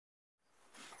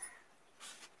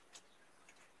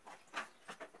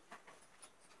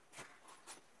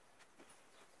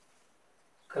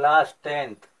Class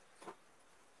 10th.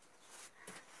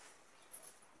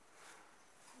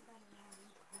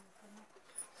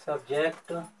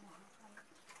 Subject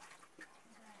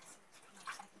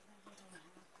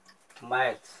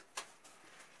Maths.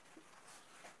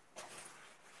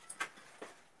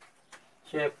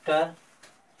 Chapter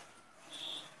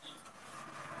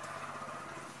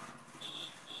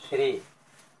 3.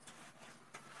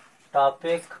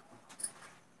 Topic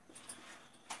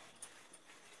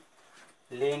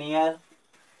Linear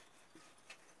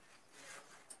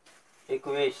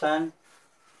Equation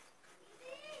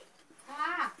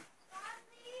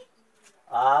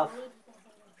of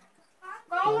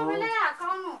two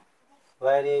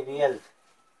variables.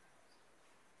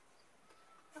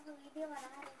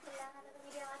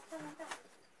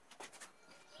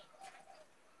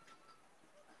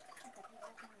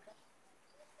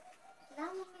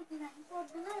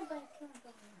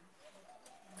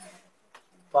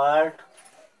 Part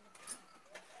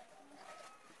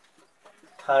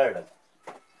 3.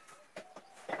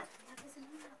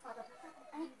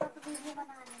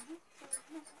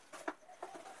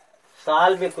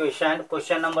 Solve equation.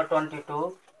 Question number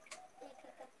 22.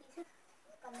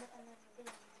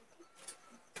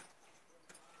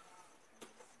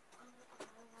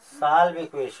 Solve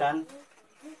equation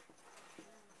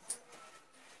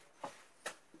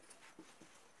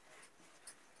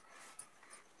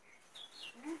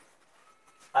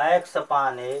x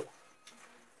upon a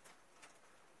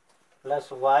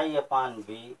plus y upon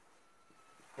b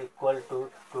equal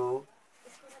to 2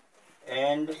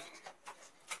 and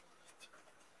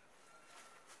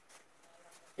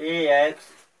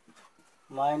ax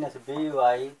minus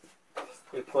by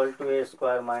equal to a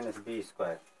square minus b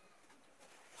square.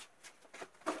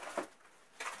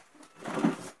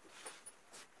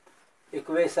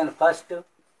 Equation first,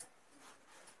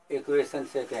 equation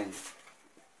second.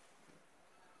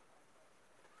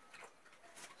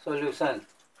 Solution.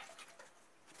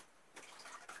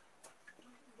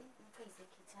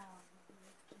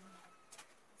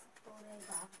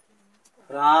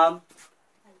 From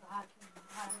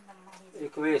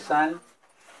equation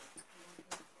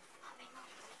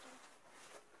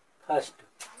first,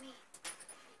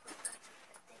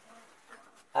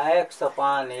 x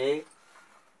upon a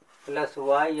plus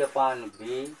y upon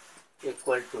b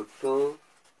equal to 2,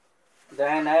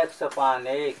 then x upon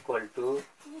a equal to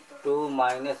 2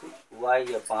 minus y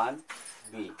upon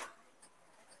b.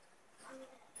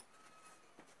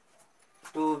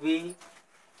 2b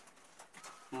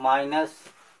minus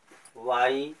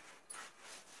y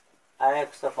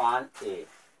x upon a.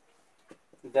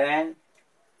 Then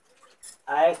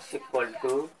x equal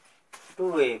to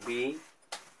 2ab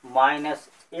minus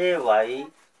ay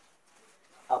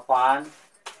upon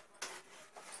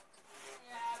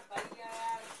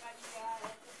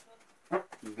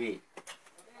b.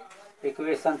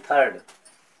 Equation third.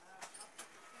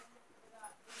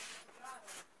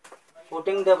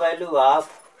 Putting the value of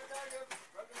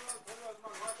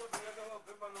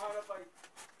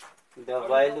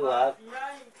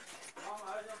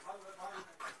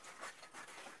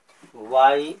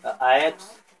y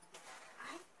x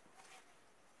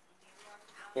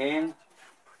in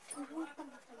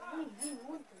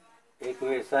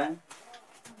equation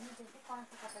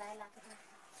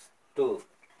 2.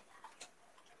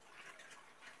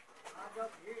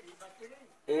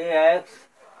 Ax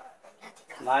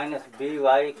minus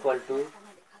by equal to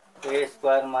a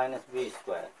square minus b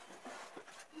square.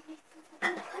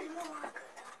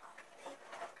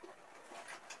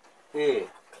 A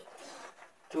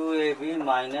 2ab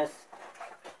minus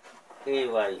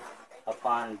ay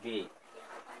upon b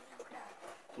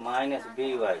minus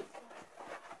by.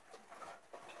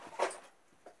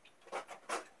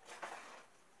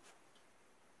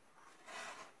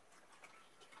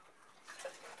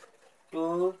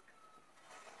 Two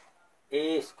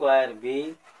a square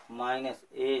b minus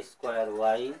a square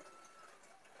y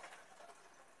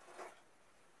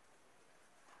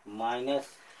minus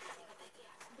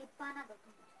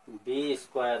b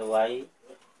square y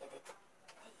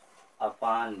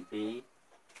upon b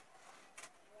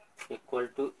equal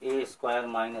to a square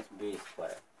minus b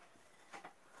square.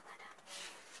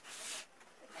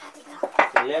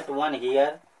 Let one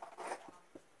here.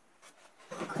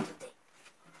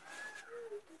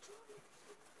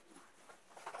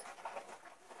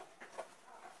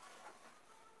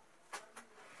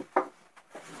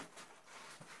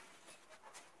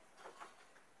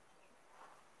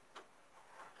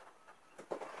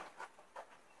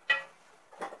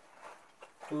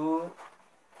 Two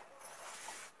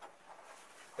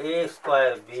a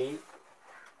square b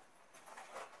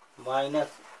minus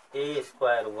a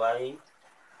square y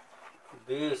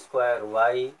B square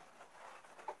Y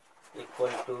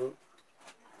equal to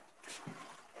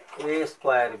A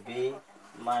square B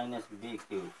minus B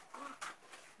cube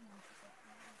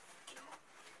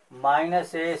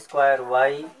minus A square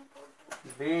Y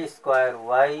B square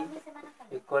Y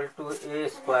equal to A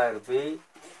square B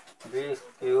B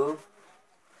cube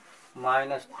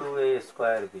minus 2a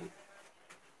square B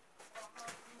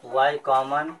Y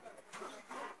common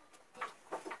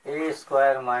A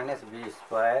square minus B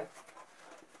square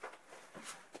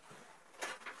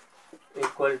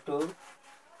equal to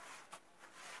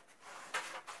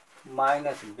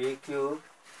minus B cube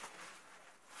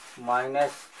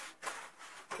minus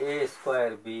A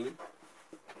square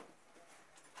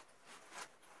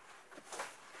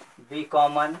B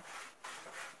common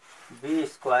B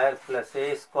square plus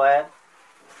A square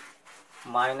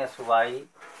minus Y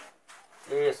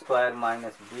A square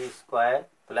minus B square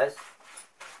plus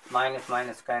minus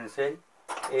minus cancel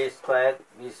A square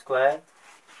B square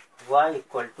Y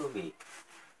equal to be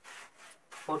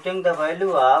putting the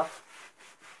value of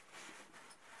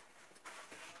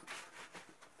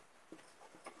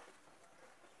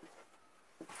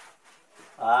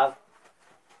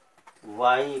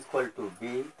y equal to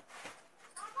b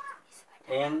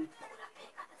in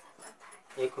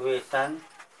equation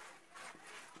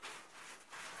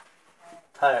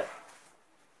third.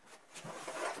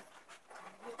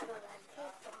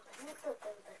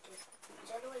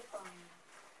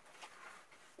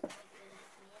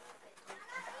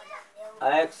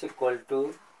 X equal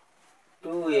to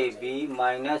 2ab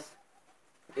minus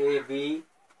ab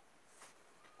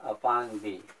upon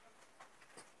b.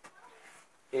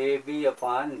 AB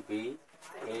upon B,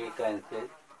 A cancel,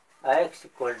 X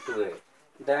equal to A.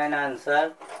 Then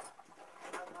answer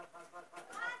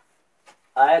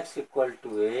X equal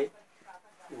to A,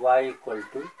 Y equal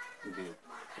to B.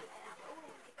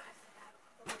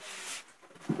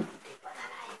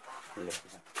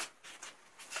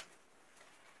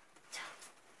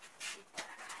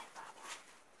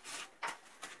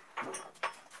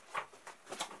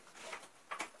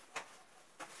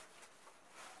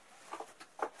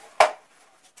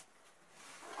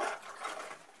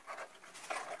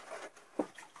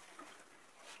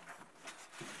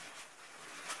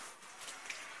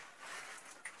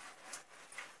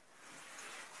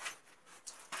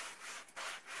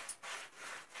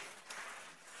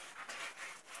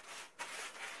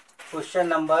 Question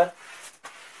number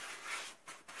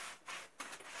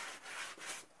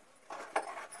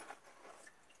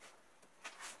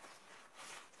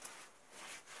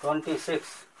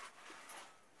 26.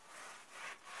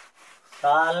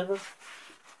 Solve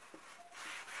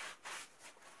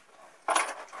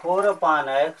 4 upon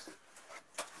x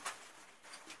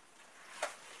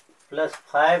plus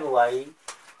 5y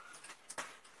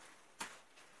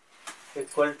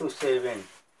equal to 7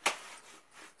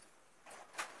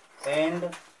 and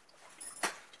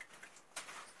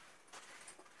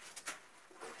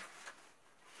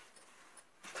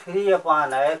 3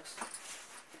 upon x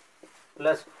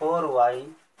plus 4y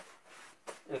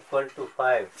equal to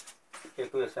 5.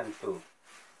 Equation 2.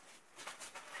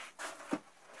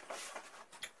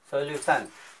 Solution.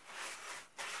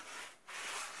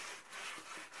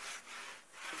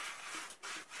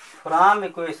 From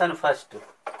equation first,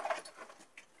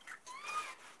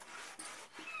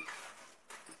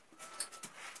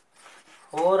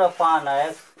 4 upon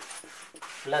x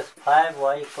plus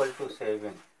 5y equal to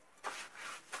 7.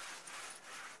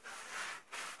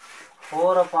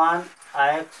 4 upon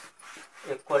x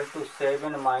equal to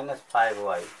 7 minus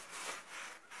 5y.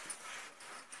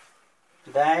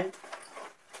 Then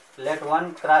let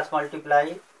 1 cross multiply.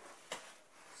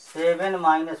 7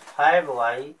 minus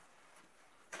 5y,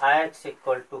 x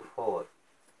equal to 4.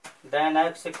 Then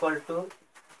x equal to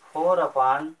 4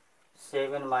 upon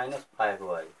 7 minus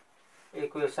 5y.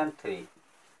 Equation 3.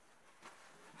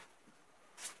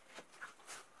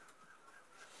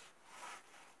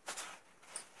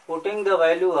 Putting the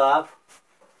value of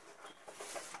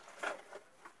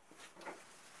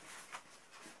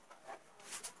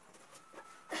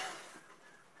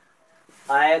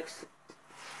x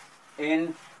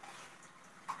in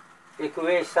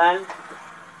equation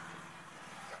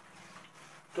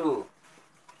 2,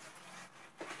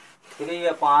 3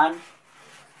 upon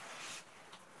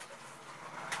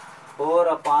 4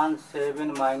 upon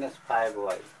 7 minus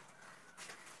 5y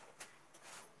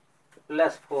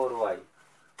plus 4y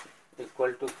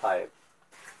equal to 5.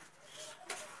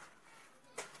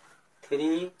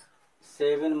 3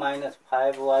 7 minus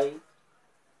 5y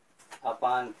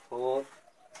upon 4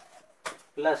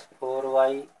 plus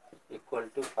 4y equal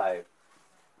to 5.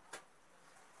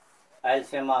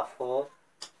 LCM of 4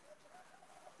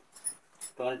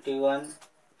 21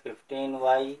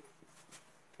 15y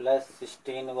plus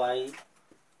 16y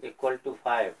equal to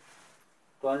 5.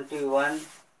 21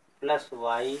 plus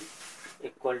y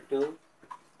equal to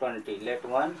 20. Let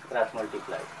 1 cross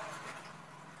multiply.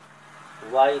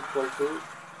 Y equal to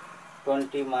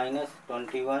 20 minus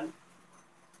 21.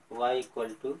 Y equal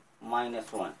to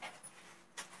minus 1.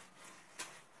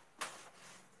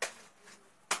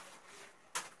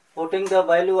 Putting the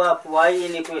value of y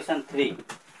in equation 3.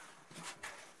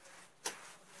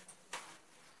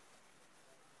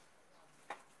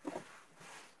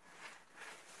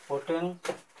 Putting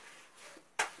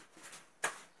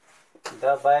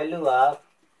the value of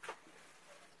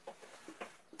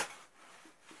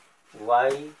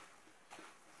y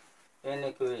in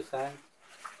equation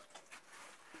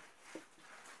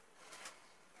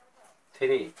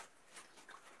 3.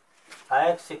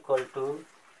 X equal to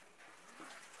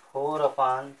 4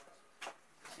 upon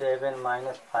 7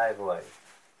 minus 5y.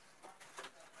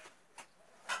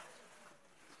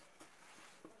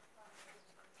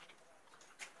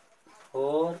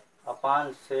 Four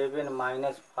upon 7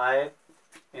 minus 5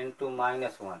 into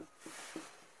minus 1.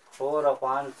 4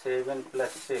 upon 7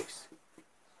 plus 6.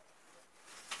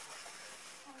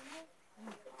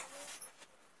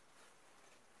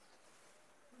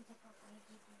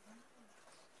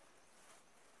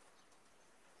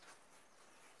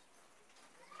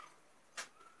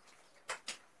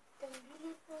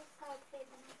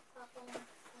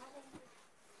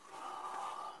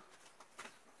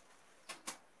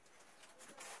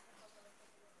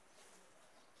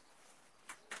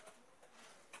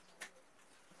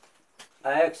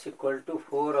 X equal to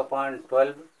 4 upon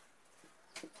 12,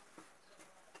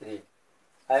 3.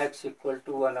 X equal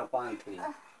to 1 upon 3.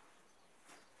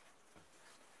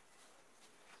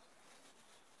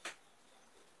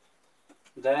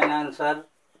 Then answer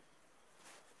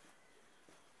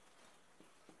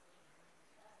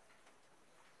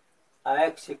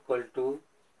X equal to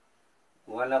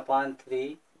 1 upon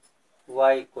 3,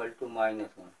 Y equal to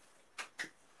minus 1.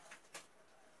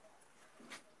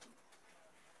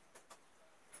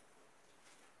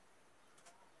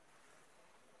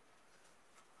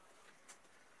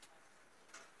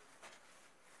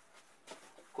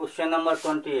 Question number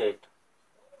 28.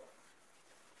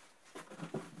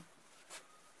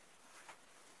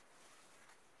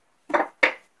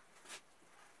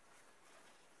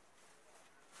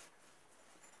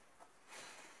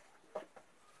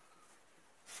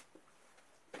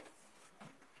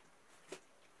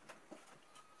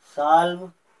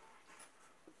 Solve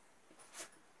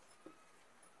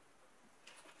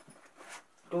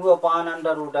 2 upon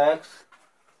under root x.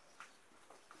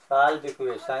 Solve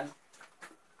equation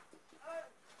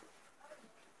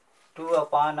 2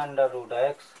 upon under root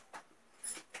x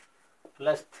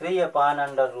plus 3 upon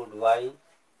under root y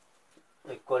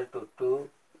equal to 2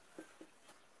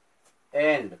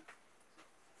 and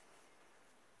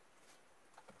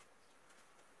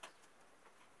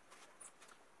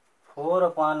four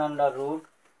upon under root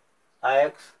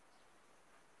x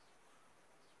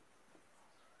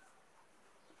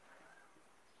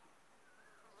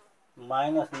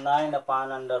minus 9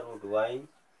 upon under root y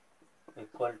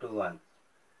equal to 1.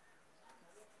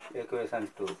 Equation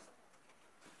 2.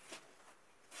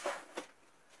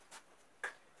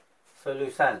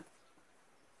 Solution.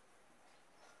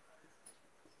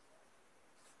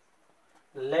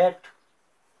 Let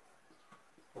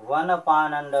 1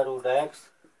 upon under root x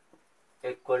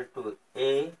equal to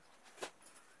a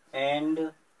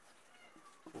and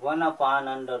 1 upon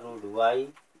under root y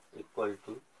equal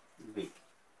to b.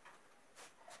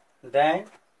 Then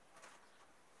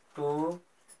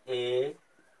 2a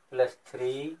plus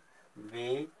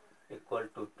 3b equal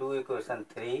to 2. Equation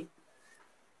 3.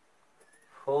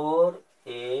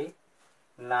 4a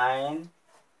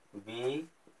 9b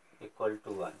equal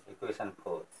to 1. Equation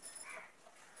 4.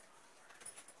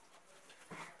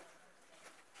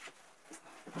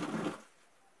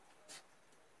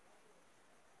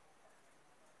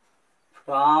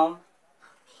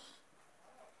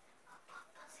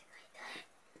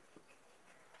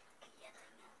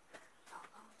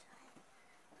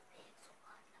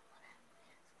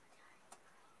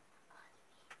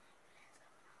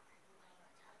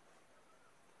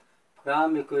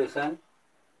 From equation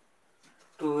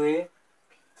 2a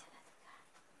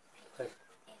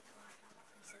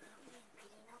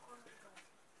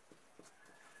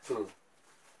 2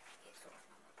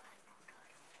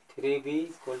 3b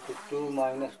equal to 2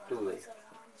 minus 2a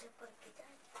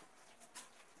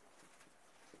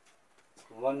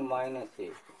 1 minus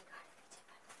a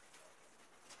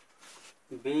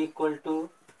b equal to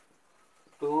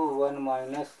 2 1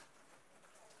 minus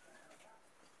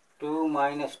 2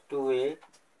 minus 2a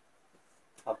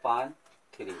upon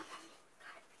 3.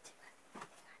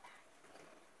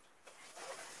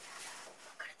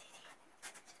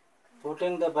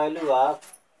 Putting the value of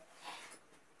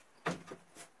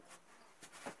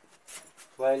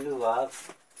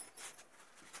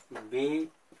b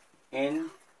in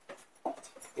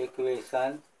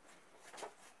equation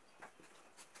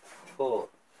 4.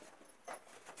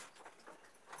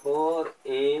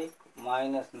 4a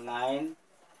minus 9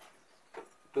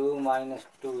 2 minus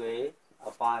 2a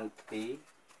upon 3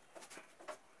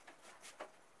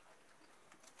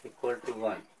 equal to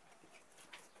 1.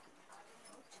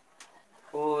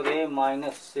 4a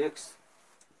minus 6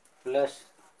 plus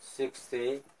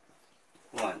 6a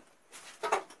 1.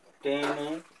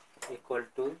 10a equal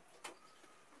to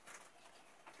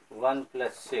 1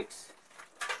 plus 6.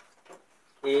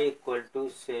 A equal to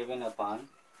 7 upon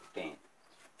 10.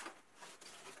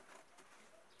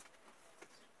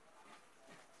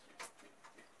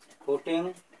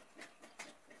 Putting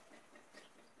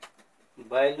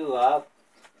value of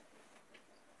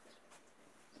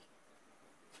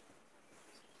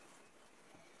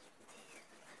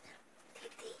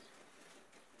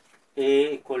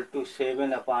A equal to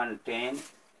 7 upon 10.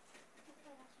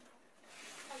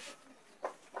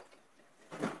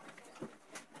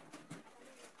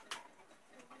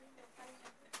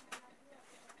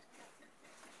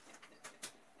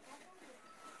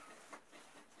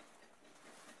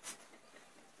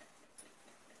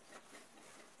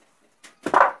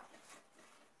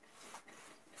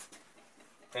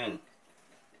 N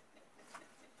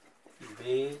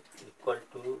B equal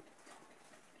to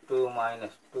 2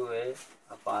 minus 2a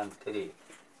upon 3.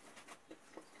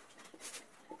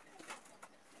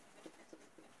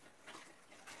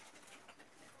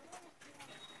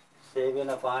 Seven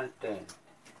upon 10.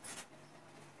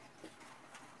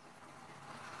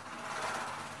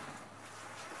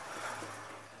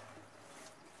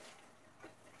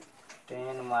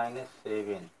 Ten minus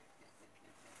 7.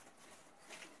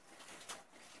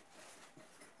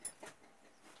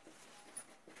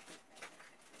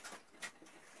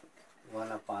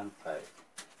 1 upon 5.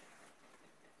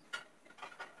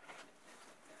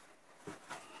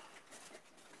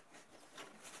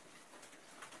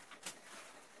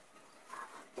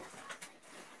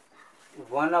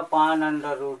 One upon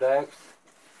under root x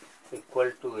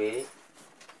equal to a.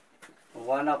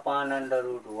 1 upon under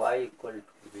root y equal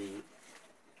to b.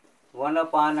 1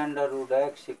 upon under root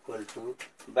x equal to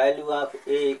value of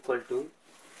a equal to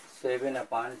 7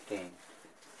 upon 10.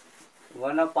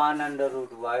 1 upon under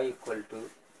root y equal to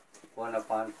 1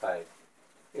 upon 5.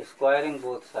 Squaring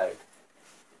both sides.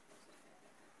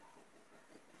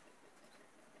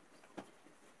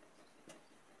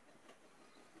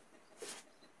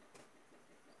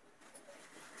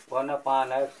 One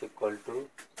upon x equal to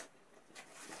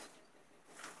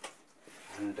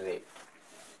 100.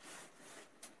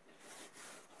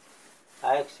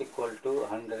 X equal to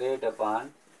 100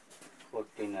 upon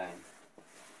 49.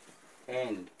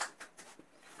 And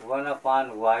 1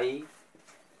 upon y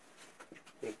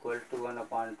equal to 1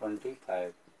 upon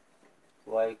 25.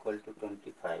 Y equal to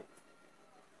 25.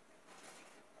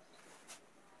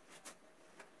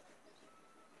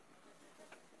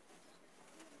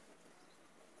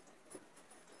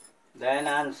 Then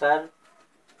answer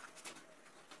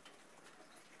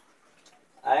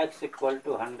x equal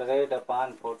to 100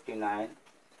 upon 49.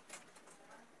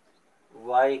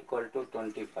 Y equal to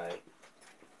 25.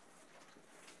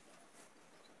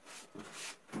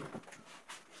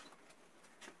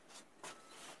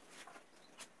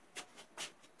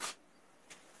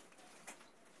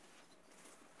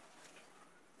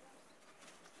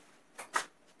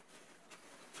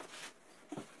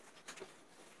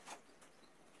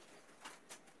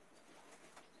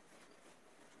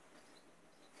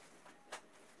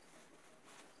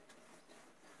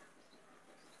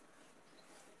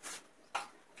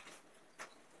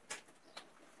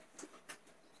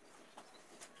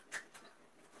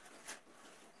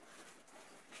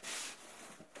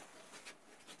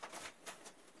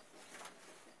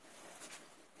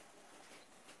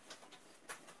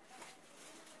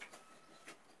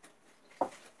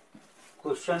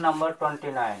 Question number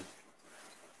 29.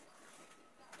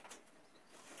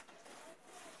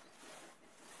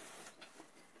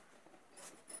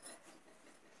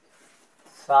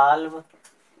 Solve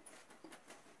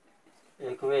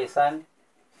equation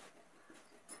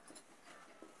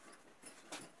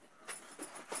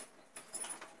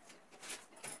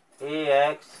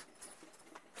ax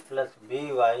plus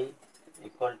by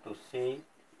equal to c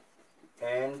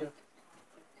and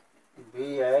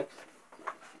bx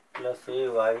plus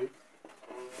ay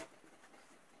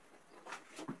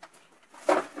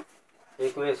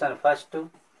equation first,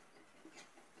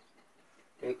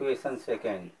 equation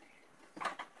second,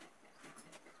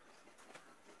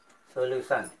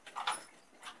 solution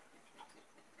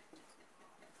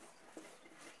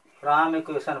from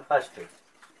equation first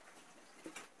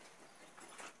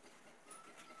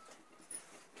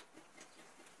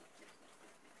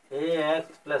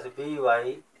ax plus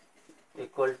by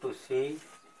equal to c,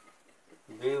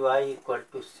 by equal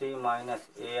to c minus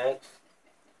ax,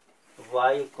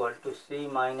 y equal to c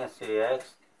minus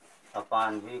ax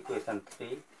upon b, equation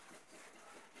 3.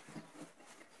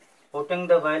 Putting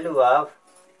the value of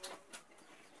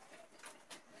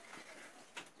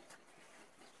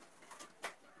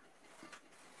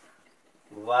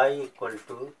y equal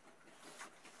to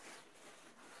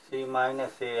c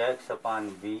minus ax upon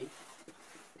b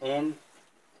in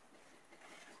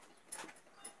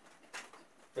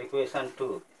equation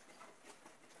 2.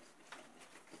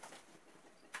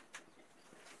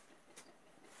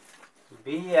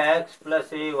 bx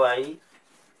plus ay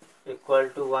equal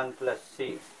to 1 plus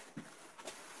c.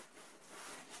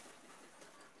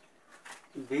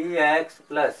 bx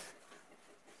plus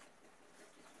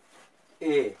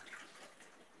a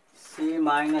c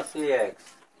minus ax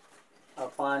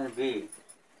upon b,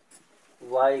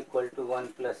 y equal to 1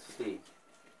 plus c.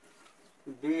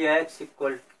 bx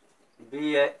equal to b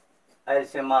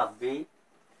LCM of b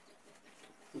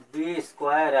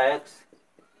square x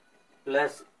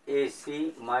plus ac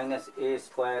minus a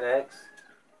square x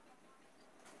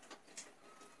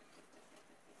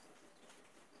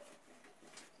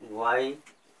y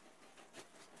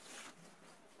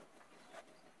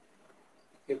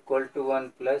equal to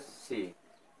 1 plus c.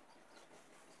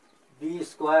 b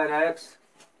square x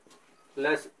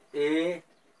plus a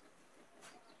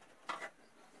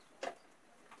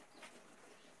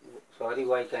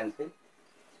y cancel,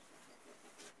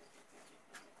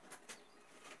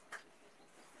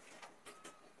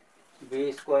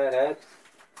 b square x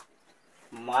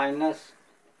minus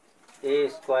a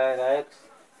square x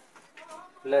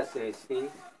plus ac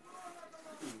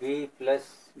b plus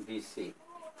bc.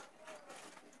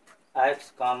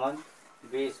 x common,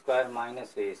 b square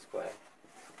minus a square,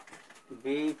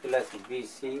 b plus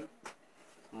bc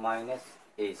minus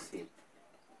ac.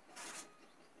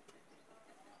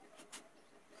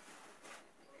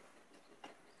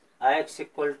 x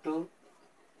equal to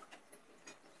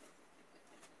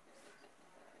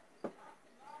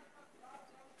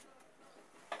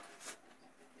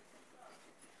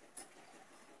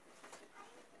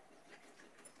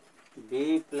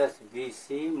b plus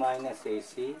bc minus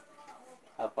ac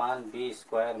upon b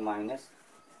square minus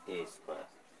a square.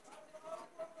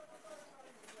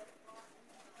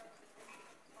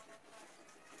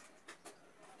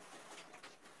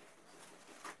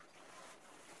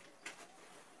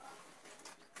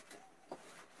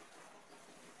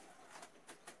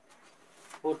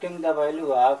 Putting the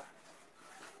value of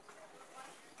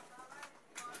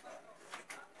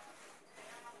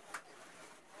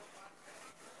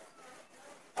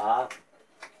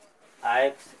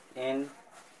x in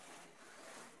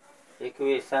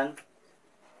equation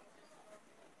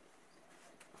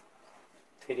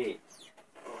 3,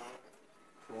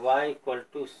 y equal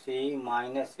to c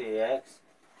minus ax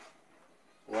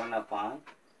 1 upon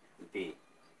b,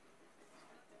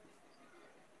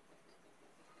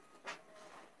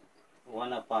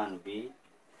 1 upon b,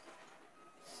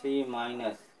 c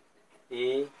minus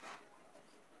a,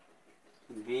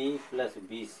 b plus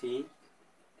bc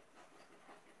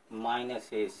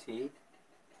minus ac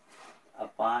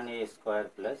upon a square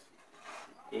plus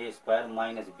a square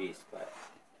minus b square.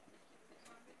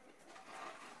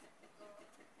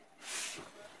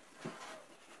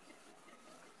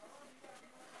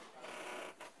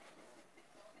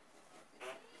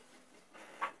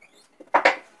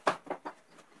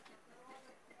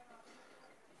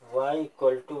 Y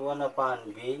equal to 1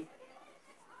 upon b,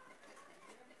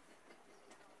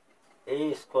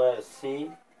 a square c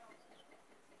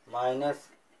minus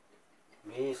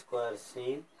b square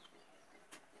c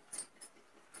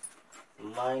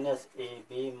minus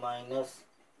ab minus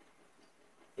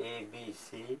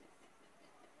abc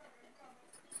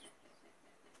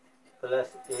plus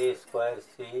a square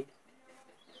c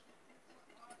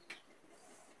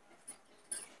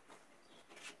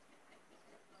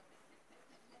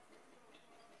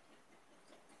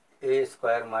a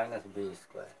square minus b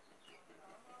square.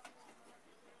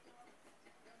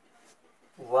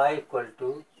 Y equal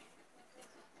to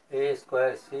a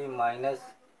square c minus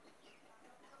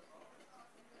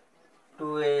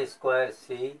 2a square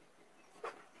c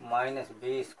minus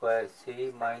b square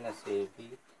c minus ab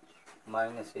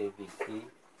minus abc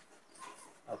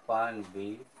upon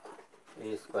b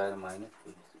a square square minus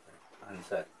B square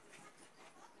answer.